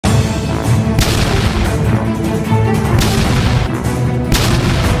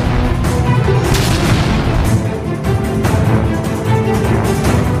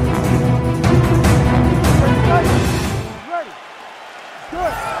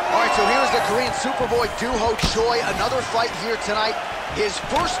right, so here's the Korean Superboy Doohochoi, another fight here tonight. His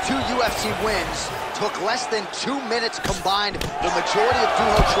first 2 UFC wins took less than 2 minutes combined. The majority of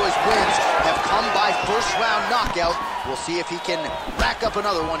Doohochoi's wins have come by first-round knockout. We'll see if he can rack up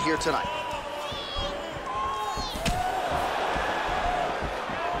another one here tonight.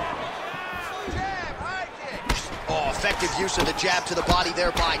 Oh, effective use of the jab to the body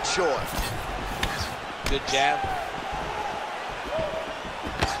there by Choi. Good jab.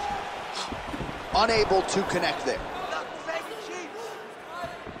 Unable to connect there.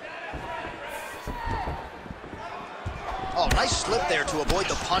 Oh, nice slip there to avoid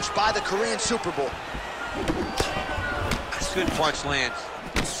the punch by the Korean Superboy. Good punch lands.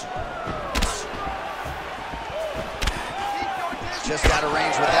 Just out of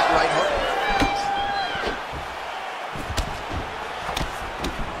range with that right hook.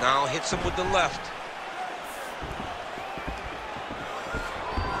 Now hits him with the left.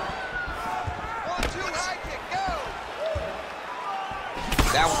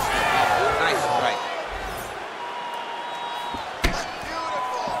 That was nice and right.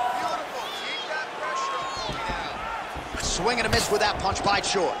 Beautiful. Keep that pressure on me now. Swing and a miss with that punch by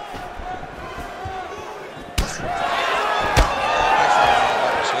Choi.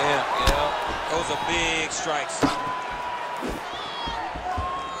 Yeah. Those are big strikes.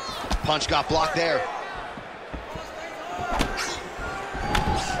 Punch got blocked there.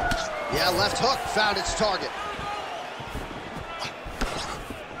 Yeah, left hook found its target.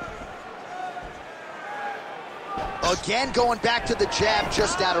 Again, going back to the jab,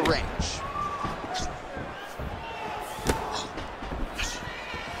 just out of range.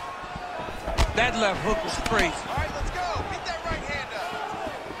 That left hook was crazy. All right, let's go. Beat that right hand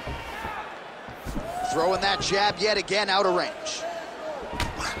up. Throwing that jab yet again out of range.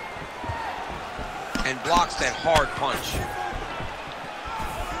 And blocks that hard punch.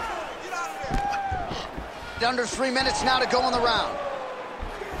 Under 3 minutes now to go in the round.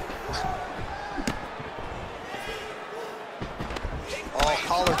 Oh,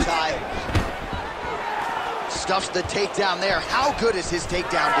 collar tie. Stuffs the takedown there. How good is his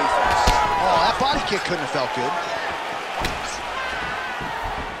takedown defense? Oh, that body kick couldn't have felt good.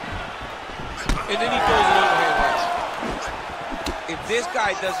 And then he throws an overhand right. If this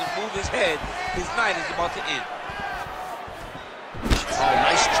guy doesn't move his head, his night is about to end. Oh,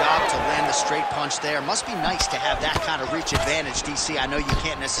 nice job to land the straight punch there. Must be nice to have that kind of reach advantage, DC. I know you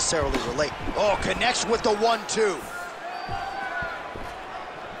can't necessarily relate. Oh, connects with the 1-2.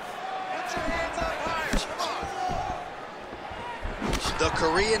 The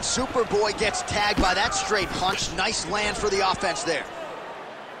Korean Superboy gets tagged by that straight punch. Nice land for the offense there.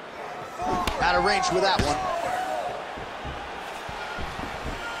 Out of range with that one.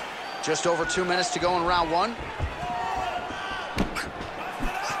 Just over 2 minutes to go in round 1.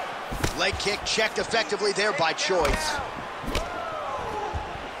 Leg kick checked effectively there by Choi.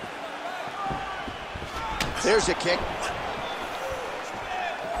 There's a kick.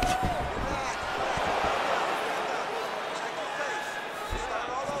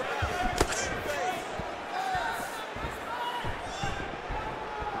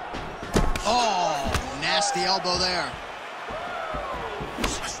 Oh, nasty elbow there.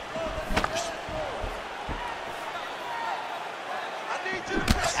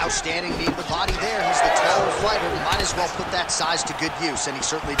 Outstanding knee to the body there. He's the taller fighter. Might as well put that size to good use, and he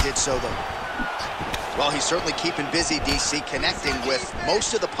certainly did so, though. Well, he's certainly keeping busy, DC, connecting with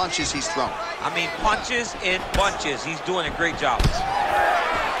most of the punches he's thrown. I mean, punches in bunches. He's doing a great job.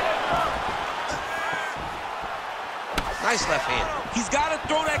 Nice left hand. He's got to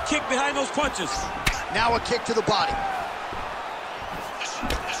throw that kick behind those punches. Now a kick to the body.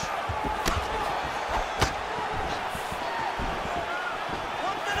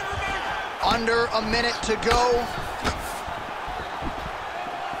 Under a minute to go.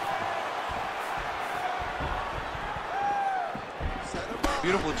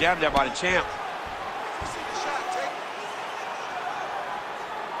 Beautiful jab there by the champ.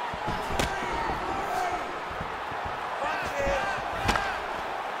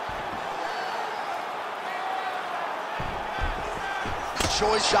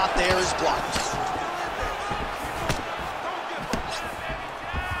 Choi's shot there is blocked.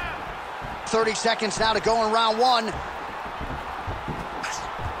 30 seconds now to go in round 1.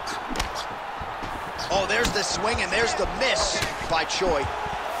 Oh, there's the swing and there's the miss by Choi.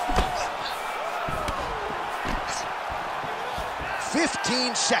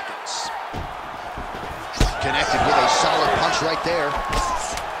 15 seconds. Connected with a solid punch right there.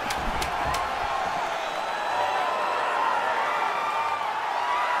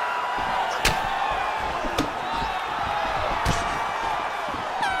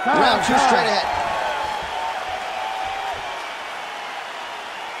 Round 2 straight ahead.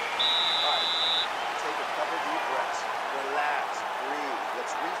 Take a couple deep breaths. Relax, breathe.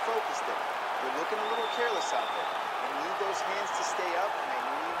 Let's refocus them. You're looking a little careless out there. They need those hands to stay up, and they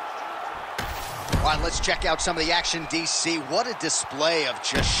need you to... All right, let's check out some of the action, DC. What a display of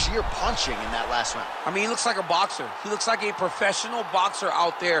just sheer punching in that last round. I mean, he looks like a boxer. He looks like a professional boxer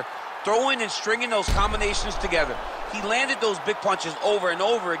out there, throwing and stringing those combinations together. He landed those big punches over and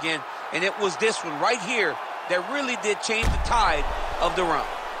over again, and it was this one right here that really did change the tide of the round.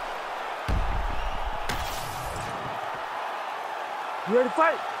 You ready to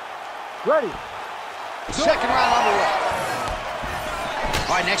fight? Ready. Second round underway.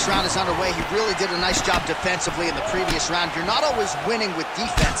 All right, next round is underway. He really did a nice job defensively in the previous round. You're not always winning with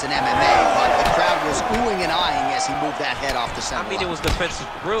defense in MMA, but the crowd was oohing and eyeing as he moved that head off the center line. It was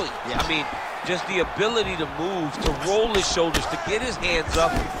defensive brilliant. Yeah. I mean, just the ability to move, to roll his shoulders, to get his hands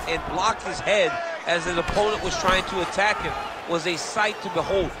up and block his head as his opponent was trying to attack him was a sight to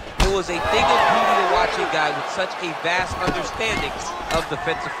behold. It was a thing of beauty to watch a guy with such a vast understanding of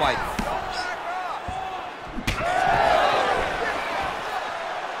defensive fighting.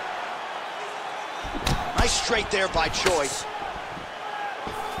 Nice straight there by Choi.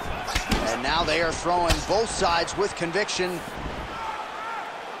 And now they are throwing both sides with conviction.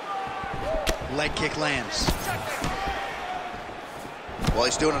 Leg kick lands. Well,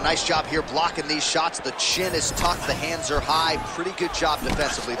 he's doing a nice job here blocking these shots. The chin is tucked, the hands are high. Pretty good job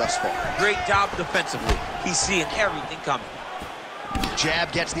defensively thus far. Great job defensively. He's seeing everything coming.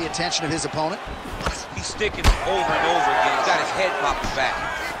 Jab gets the attention of his opponent. He's sticking over and over again. He's got his head popping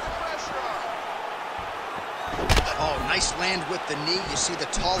back. Oh, nice land with the knee. You see the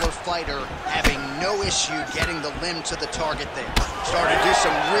taller fighter having no issue getting the limb to the target there. Starting to do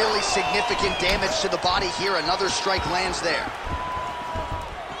some really significant damage to the body here. Another strike lands there.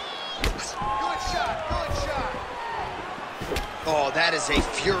 Good shot, good shot. Oh, that is a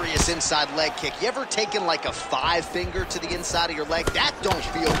furious inside leg kick. You ever taken like a 5-finger to the inside of your leg? That don't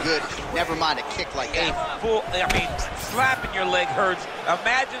feel good. Never mind a kick like that. Slapping your leg hurts.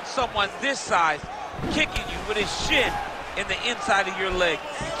 Imagine someone this size kicking you with his shin in the inside of your leg.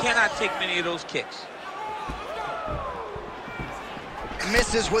 You cannot take many of those kicks.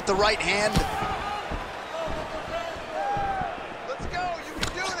 Misses with the right hand. Let's go, you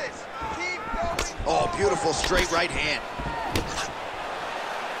can do this. Keep going. Oh, beautiful straight right hand.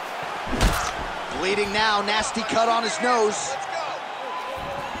 Bleeding now, nasty cut on his nose.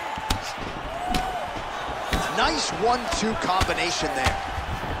 Let's go. Nice 1-2 combination there.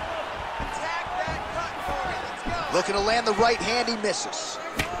 Attack that cut, Corey. Let's go. Looking to land the right hand, he misses.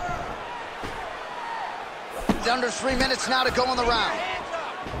 Under 3 minutes now to go in the round.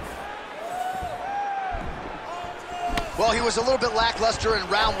 Well, he was a little bit lackluster in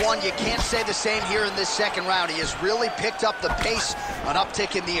round 1. You can't say the same here in this second round. He has really picked up the pace, an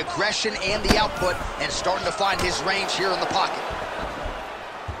uptick in the aggression and the output, and starting to find his range here in the pocket.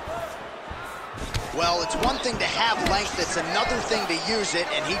 Well, it's one thing to have length, it's another thing to use it,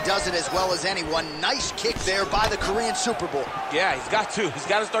 and he does it as well as anyone. Nice kick there by the Korean Super Bowl. Yeah, he's got to. He's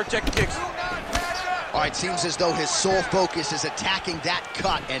got to start checking kicks. All right, seems as though his sole focus is attacking that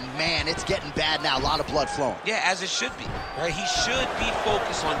cut, and man, it's getting bad now. A lot of blood flowing. Yeah, as it should be. Right? He should be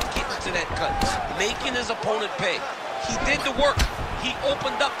focused on getting to that cut, making his opponent pay. He did the work. He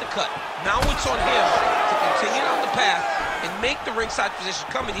opened up the cut. Now it's on him to continue on the path and make the ringside position,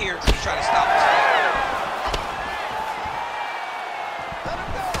 come in here and try to stop us.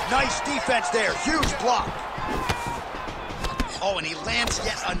 Nice defense there. Huge block. Oh, and he lands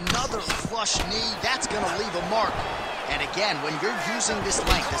yet another flush knee. That's going to leave a mark. And again, when you're using this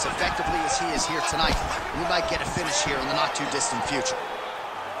length as effectively as he is here tonight, you might get a finish here in the not-too-distant future.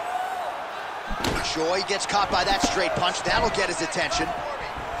 Choi gets caught by that straight punch. That'll get his attention.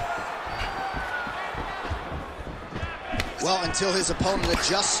 Well, until his opponent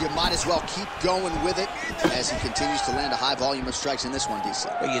adjusts, you might as well keep going with it as he continues to land a high volume of strikes in this one, DC.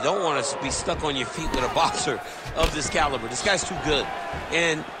 Well, you don't want to be stuck on your feet with a boxer of this caliber. This guy's too good.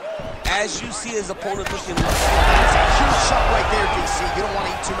 And as you see his opponent looking... That's a huge shot right there, DC. You don't want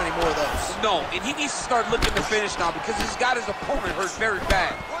to eat too many more of those. No, and he needs to start looking to finish now because he's got his opponent hurt very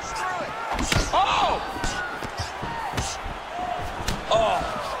bad. Oh!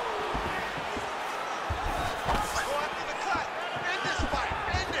 Oh!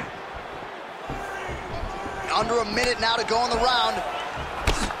 Under a minute now to go in the round.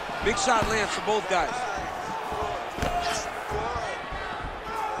 Big shot lands for both guys.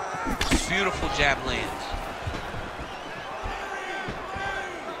 Beautiful jab lands.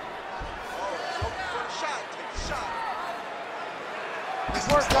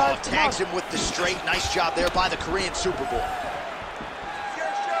 Good work, guys. Come Tags on. him with the straight. Nice job there by the Korean Superboy.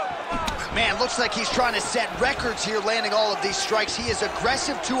 Man, looks like he's trying to set records here, landing all of these strikes. He is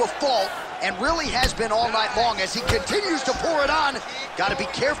aggressive to a fault and really has been all night long as he continues to pour it on. Got to be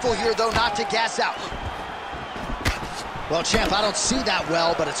careful here, though, not to gas out. Well, champ, I don't see that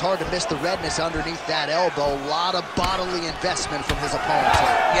well, but it's hard to miss the redness underneath that elbow. A lot of bodily investment from his opponent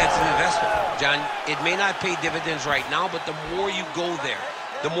here. Yeah, it's an investment, John. It may not pay dividends right now, but the more you go there,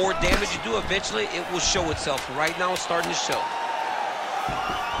 the more damage you do, eventually it will show itself. Right now, it's starting to show.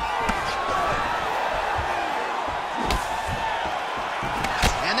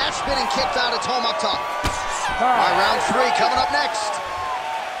 And that spinning kick found its home up top. All right, round 3 coming up next.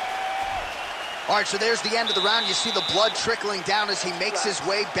 All right, so there's the end of the round. You see the blood trickling down as he makes his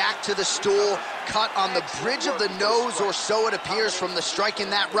way back to the stool. Cut on the bridge of the nose, or so it appears from the strike in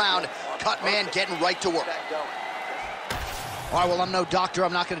that round. Cut man getting right to work. All right, well, I'm no doctor.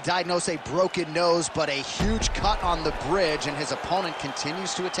 I'm not going to diagnose a broken nose, but a huge cut on the bridge, and his opponent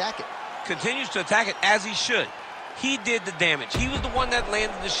continues to attack it. Continues to attack it as he should. He did the damage. He was the one that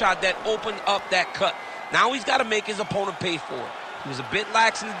landed the shot that opened up that cut. Now he's got to make his opponent pay for it. He was a bit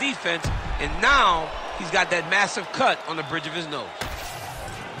lax in the defense, and now he's got that massive cut on the bridge of his nose.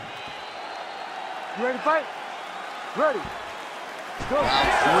 You ready to fight? Ready. Go. Round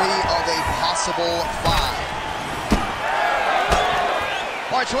 3 of a possible 5.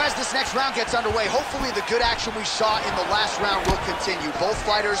 All right, so as this next round gets underway, hopefully the good action we saw in the last round will continue. Both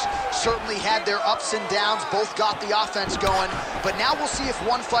fighters certainly had their ups and downs, both got the offense going, but now we'll see if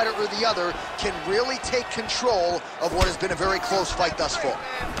one fighter or the other can really take control of what has been a very close fight thus far.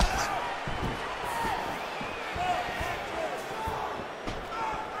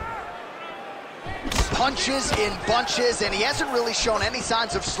 Punches in bunches, and he hasn't really shown any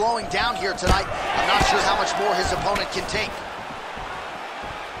signs of slowing down here tonight. I'm not sure how much more his opponent can take.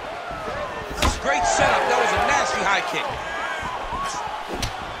 Great setup. That was a nasty high kick.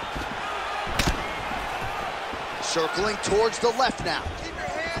 Circling towards the left now.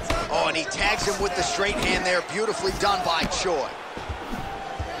 Oh, and he tags him with the straight hand there. Beautifully done by Choi.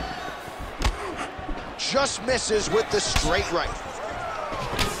 Just misses with the straight right.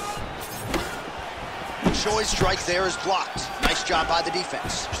 Choi's strike there is blocked. Nice job by the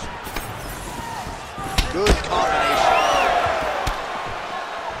defense. Good combination.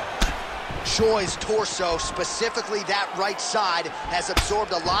 Choi's torso, specifically that right side, has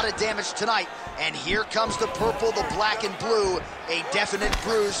absorbed a lot of damage tonight. And here comes the purple, the black, and blue. A definite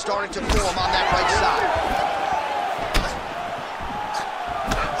bruise starting to form on that right side.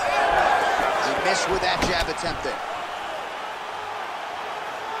 He missed with that jab attempt there.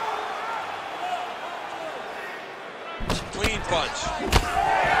 Clean punch.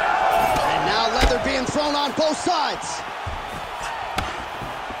 And now leather being thrown on both sides.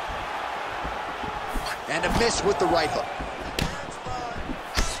 And a miss with the right hook.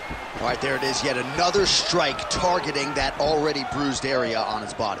 All right, there it is, yet another strike targeting that already bruised area on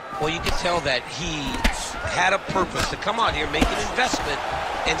his body. Well, you can tell that he had a purpose to come out here, make an investment,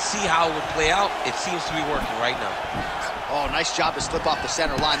 and see how it would play out. It seems to be working right now. Oh, nice job to slip off the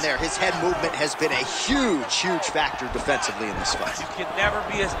center line there. His head movement has been a huge, huge factor defensively in this fight. You can never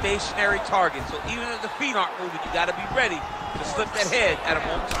be a stationary target, so even if the feet aren't moving, you got to be ready to slip that head at a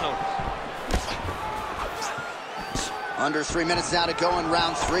moment's notice. Under 3 minutes now to go in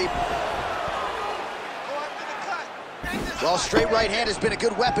round 3. Well, straight right hand has been a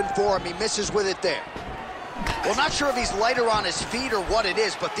good weapon for him. He misses with it there. Well, not sure if he's lighter on his feet or what it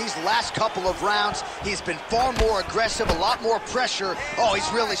is, but these last couple of rounds, he's been far more aggressive, a lot more pressure. Oh,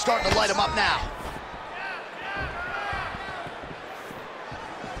 he's really starting to light him up now.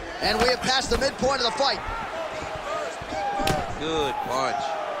 And we have passed the midpoint of the fight. Good punch.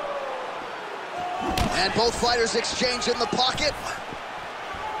 And both fighters exchange in the pocket.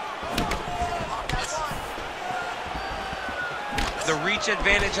 The reach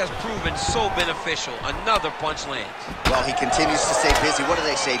advantage has proven so beneficial. Another punch lands. Well, he continues to stay busy. What do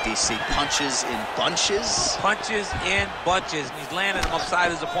they say, DC? Punches in bunches? Punches in bunches. And he's landing them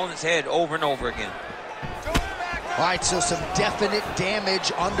upside his opponent's head over and over again. All right, so some definite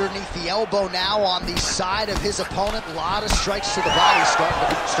damage underneath the elbow now on the side of his opponent. A lot of strikes to the body starting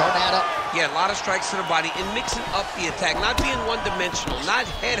to add up. Yeah, a lot of strikes to the body and mixing up the attack, not being one-dimensional, not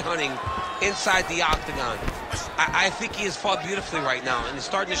headhunting inside the octagon. I think he has fought beautifully right now, and it's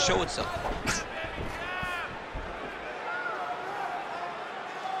starting to show itself.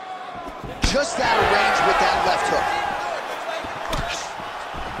 Just out of range with that left hook.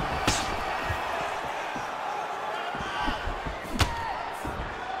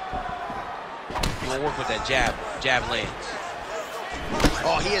 You want to work with that jab. Jab lands.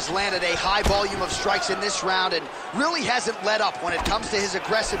 Oh, he has landed a high volume of strikes in this round and really hasn't let up when it comes to his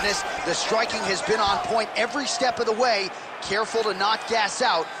aggressiveness. The striking has been on point every step of the way. Careful to not gas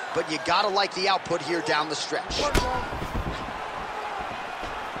out, but you gotta like the output here down the stretch.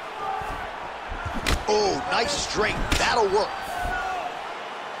 Oh, nice straight. That'll work.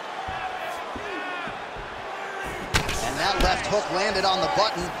 And that left hook landed on the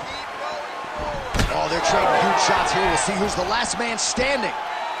button. Oh, they're trading huge shots here. We'll see who's the last man standing.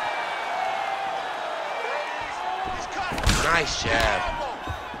 Nice jab.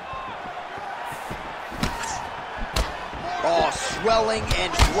 Oh, swelling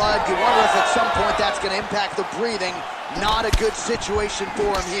and blood. You wonder if at some point that's going to impact the breathing. Not a good situation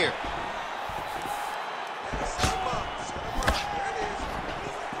for him here.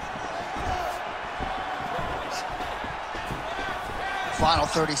 Final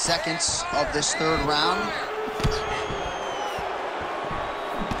 30 seconds of this third round.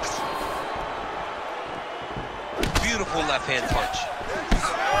 Beautiful left hand punch.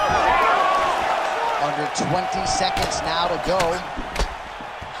 Under 20 seconds now to go.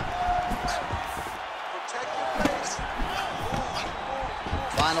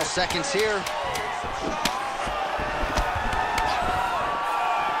 Final seconds here.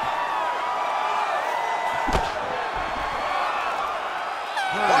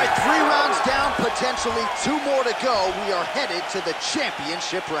 All right, 3 rounds down, potentially 2 more to go. We are headed to the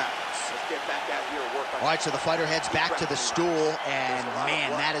championship rounds. Let's get back out here and work on. All right, so the fighter heads back to the stool, and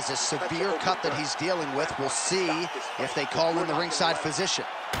man, that is a severe cut that he's dealing with. We'll see if they call in the ringside physician.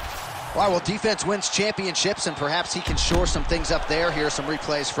 All right, well, defense wins championships, and perhaps he can shore some things up there. Here are some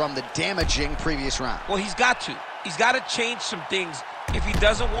replays from the damaging previous round. Well, he's got to. He's got to change some things if he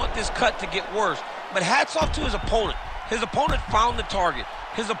doesn't want this cut to get worse. But hats off to his opponent. His opponent found the target.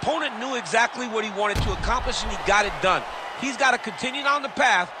 His opponent knew exactly what he wanted to accomplish, and he got it done. He's got to continue down the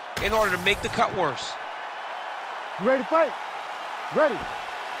path in order to make the cut worse. You ready to fight? Ready.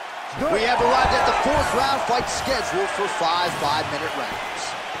 We have arrived at the 4th round, fight scheduled for 5 5-minute rounds.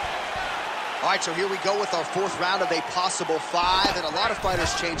 All right, so here we go with our 4th round of a possible 5, and a lot of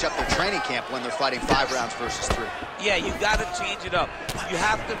fighters change up their training camp when they're fighting 5 rounds versus 3. Yeah, you got to change it up. You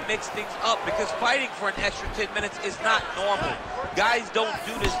have to mix things up because fighting for an extra 10 minutes is not normal. Guys don't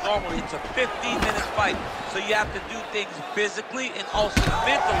do this normally. It's a 15-minute fight, so you have to do things physically and also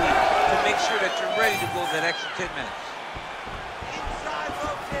mentally to make sure that you're ready to go that extra 10 minutes.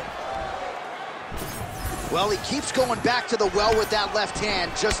 Well, he keeps going back to the well with that left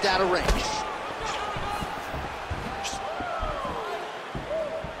hand, just out of range.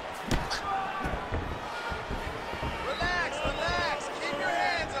 Relax. Keep your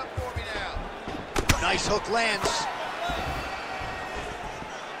hands up for me now. Nice hook lands.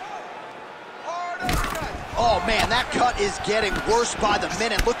 Oh, man, that cut is getting worse by the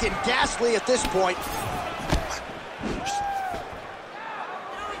minute. Looking ghastly at this point.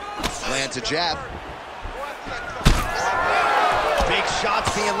 Lands a jab. Big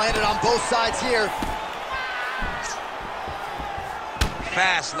shots being landed on both sides here.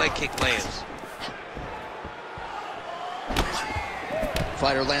 Fast leg kick lands.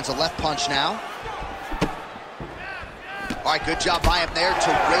 Fighter lands a left punch now. All right, good job by him there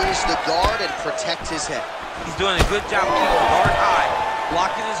to raise the guard and protect his head. He's doing a good job of keeping the guard high,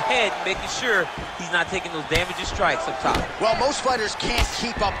 blocking his head, making sure he's not taking those damaging strikes up top. Well, most fighters can't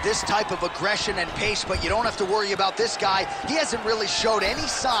keep up this type of aggression and pace, but you don't have to worry about this guy. He hasn't really showed any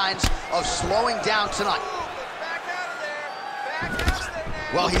signs of slowing down tonight.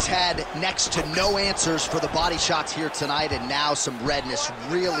 Well, he's had next to no answers for the body shots here tonight, and now some redness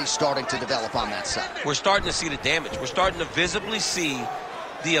really starting to develop on that side. We're starting to see the damage. We're starting to visibly see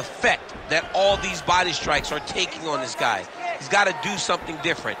the effect that all these body strikes are taking on this guy. He's got to do something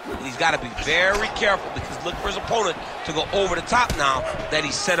different, and he's got to be very careful because look for his opponent to go over the top now that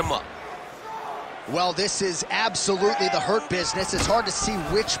he set him up. Well, this is absolutely the hurt business. It's hard to see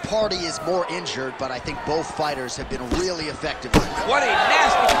which party is more injured, but I think both fighters have been really effective. What a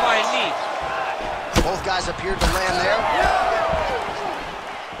nasty flying knee. Both guys appeared to land there.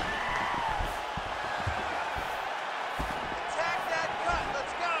 Attack that cut.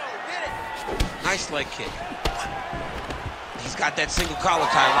 Let's go. Get it. Nice leg kick. He's got that single collar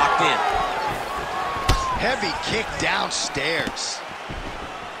tie locked in. Heavy kick downstairs.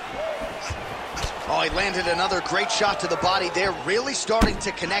 Oh, he landed another great shot to the body there, really starting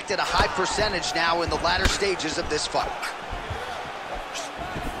to connect at a high percentage now in the latter stages of this fight.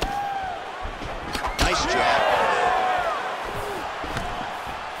 Nice jab.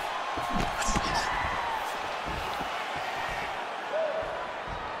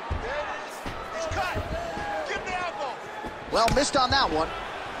 Well, Missed on that one.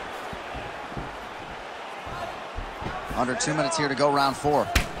 Under 2 minutes here to go, round 4.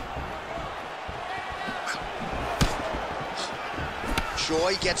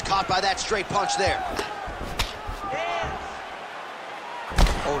 Choi gets caught by that straight punch there.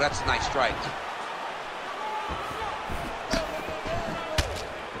 Oh, that's a nice strike.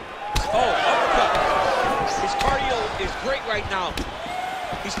 Oh, uppercut. His cardio is great right now.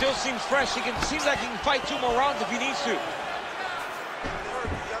 He still seems fresh. Seems like he can fight 2 more rounds if he needs to.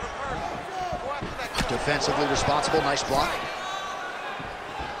 Defensively responsible, nice block.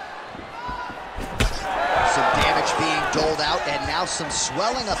 Some damage being doled out, and now some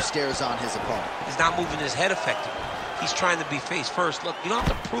swelling upstairs on his opponent. He's not moving his head effectively. He's trying to be face first. Look, you don't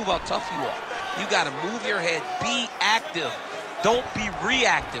have to prove how tough you are. You got to move your head, be active. Don't be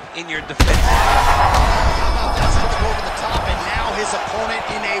reactive in your defense. How about that strike over the top, and now his opponent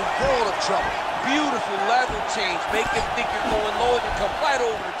in a world of trouble. Beautiful level change. Make him think you're going low and you come right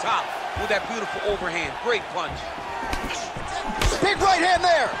over the top with that beautiful overhand. Great punch. Big right hand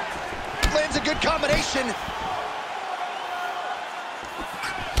there. Lands a good combination.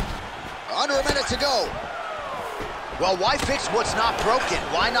 Under a minute to go. Well, why fix what's not broken?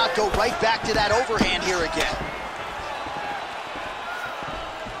 Why not go right back to that overhand here again?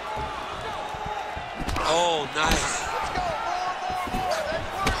 Oh, nice.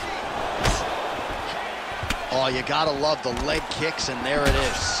 Oh, you gotta love the leg kicks, and there it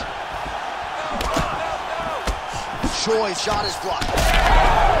is. Choi's shot is blocked.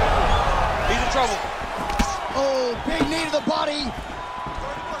 He's in trouble. Oh, big knee to the body.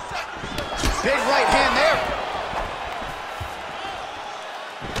 Big right hand there.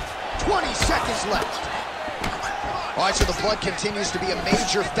 20 seconds left. All right, so the blood continues to be a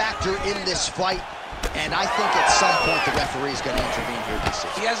major factor in this fight. And I think at some point the referee is going to intervene here this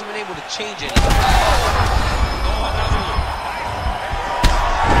season. He hasn't been able to change anything.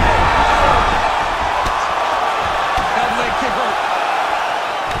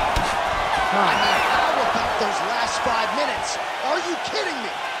 I mean, how about those last 5 minutes? Are you kidding me?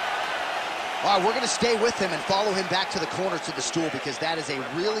 All right, we're going to stay with him and follow him back to the corner to the stool, because that is a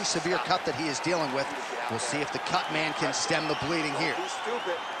really severe cut that he is dealing with. We'll see if the cut man can stem the bleeding here. He's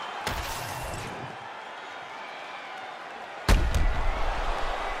stupid.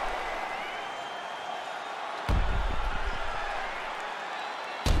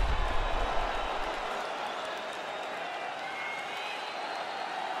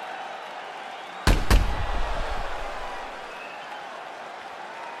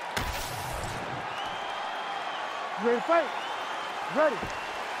 Ready to fight? Ready.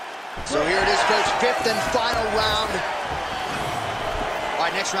 So here it is, folks, 5th and final round. All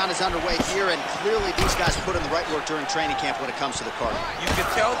right, next round is underway here, and clearly these guys put in the right work during training camp when it comes to the cardio. You can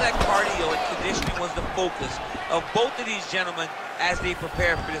tell that cardio and conditioning was the focus of both of these gentlemen as they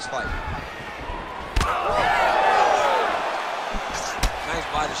prepare for this fight. Nice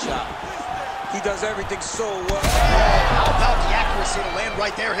body shot. He does everything so well. How about the accuracy to land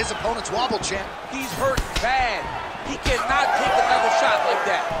right there? His opponent's wobble, champ. He's hurt bad. He cannot take another shot like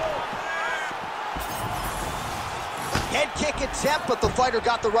that. Head kick attempt, but the fighter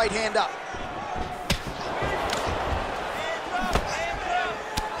got the right hand up.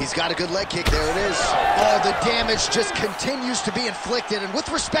 He's got a good leg kick. There it is. Oh, the damage just continues to be inflicted. And with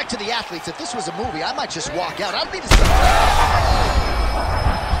respect to the athletes, if this was a movie, I might just walk out. I don't need to say.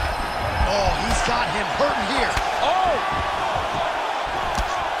 Oh, he's got him hurting here. Oh!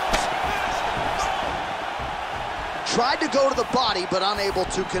 Tried to go to the body, but unable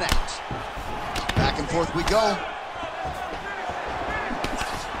to connect. Back and forth we go.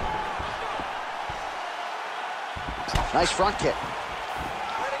 Nice front kick.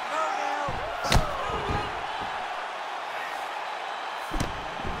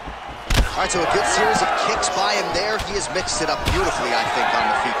 All right, so a good series of kicks by him there. He has mixed it up beautifully, I think, on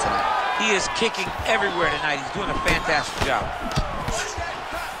the feet tonight. He is kicking everywhere tonight. He's doing a fantastic job.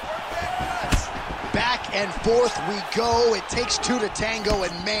 Back and forth we go. It takes 2 to tango,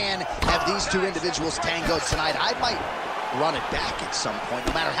 and man, have these 2 individuals tangoed tonight. I might run it back at some point,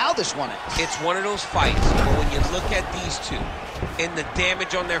 no matter how this one ends. It's one of those fights where when you look at these two and the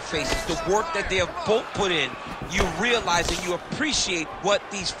damage on their faces, the work that they have both put in, you realize and you appreciate what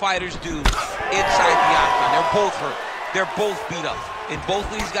these fighters do inside the octagon. They're both hurt. They're both beat up. And both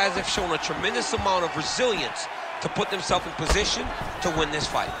of these guys have shown a tremendous amount of resilience to put themselves in position to win this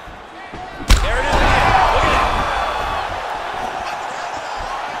fight. There it is again. Look at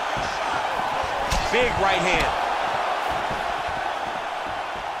it. Big right hand.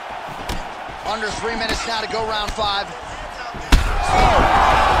 Under 3 minutes now to go, round 5.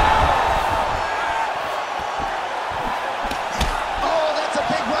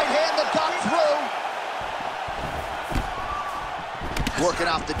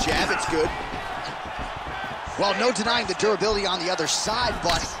 off the jab. It's good. Well, no denying the durability on the other side,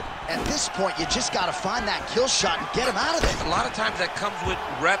 but at this point, you just got to find that kill shot and get him out of there. A lot of times that comes with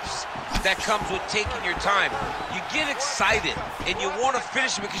reps. That comes with taking your time. You get excited, and you want to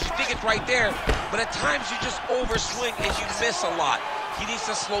finish it because you think it's right there, but at times you just overswing and you miss a lot. He needs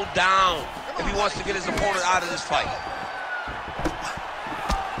to slow down if he wants to get his opponent out of this fight.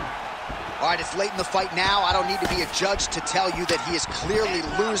 All right, it's late in the fight now. I don't need to be a judge to tell you that he is clearly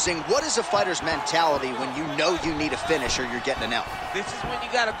losing. What is a fighter's mentality when you know you need a finish or you're getting an L? This is when you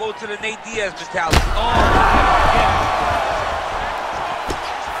got to go to the Nate Diaz mentality. Oh, yeah.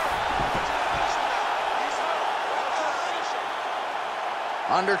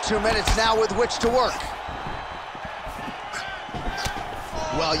 Under 2 minutes now with which to work.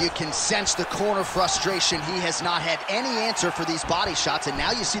 Well, you can sense the corner frustration. He has not had any answer for these body shots, and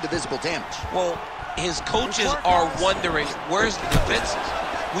now you see the visible damage. Well, his coaches are wondering, where's the defenses?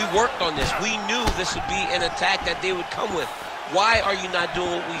 We worked on this. We knew this would be an attack that they would come with. Why are you not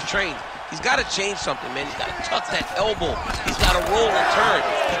doing what we've trained? He's got to change something, man. He's got to tuck that elbow. He's got to roll and turn.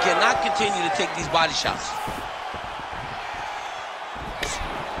 He cannot continue to take these body shots.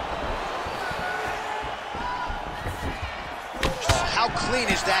 How clean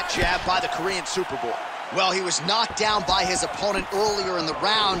is that jab by the Korean Superboy? Well, he was knocked down by his opponent earlier in the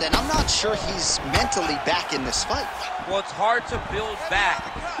round, and I'm not sure he's mentally back in this fight. Well, it's hard to build back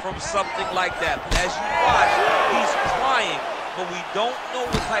from something like that. As you watch, he's trying, but we don't know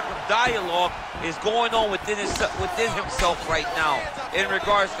what type of dialogue is going on within himself right now in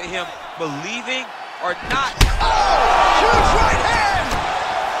regards to him believing or not. Oh, huge right hand!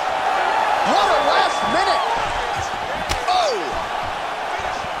 What a last minute!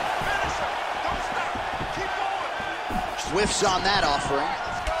 Whiffs on that offering.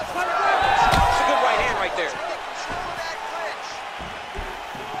 It's a good right hand right there.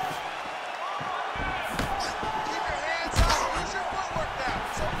 Keep your hands up. Use your footwork now.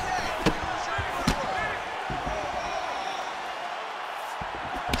 It's okay. Use your footwork.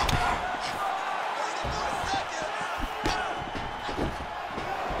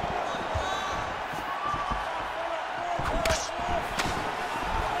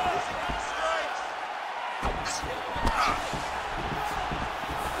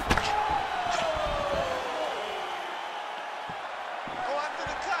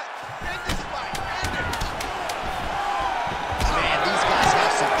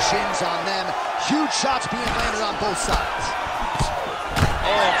 Chins on them. Huge shots being landed on both sides.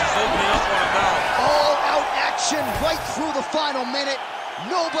 Oh, just opening up on him now. All out action right through the final minute.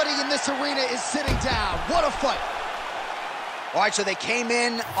 Nobody in this arena is sitting down. What a fight. All right, so they came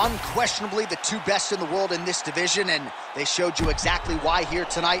in unquestionably the two best in the world in this division, and they showed you exactly why here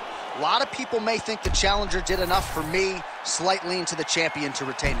tonight. A lot of people may think the challenger did enough. For me, slight lean to the champion to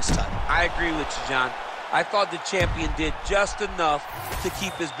retain his title. I agree with you, John. I thought the champion did just enough to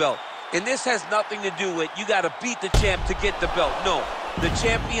keep his belt. And this has nothing to do with you got to beat the champ to get the belt. No, the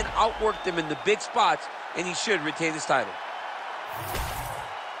champion outworked him in the big spots, and he should retain his title.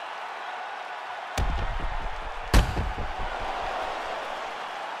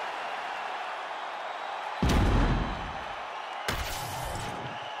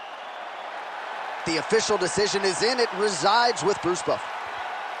 The official decision is in. It resides with Bruce Buffer.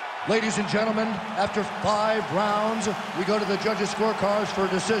 Ladies and gentlemen, after 5 rounds, we go to the judges' scorecards for a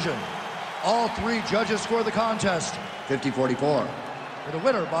decision. All 3 judges score the contest 50-44. For the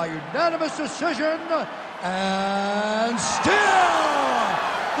winner by unanimous decision, and still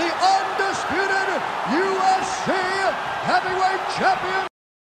the undisputed UFC heavyweight champion,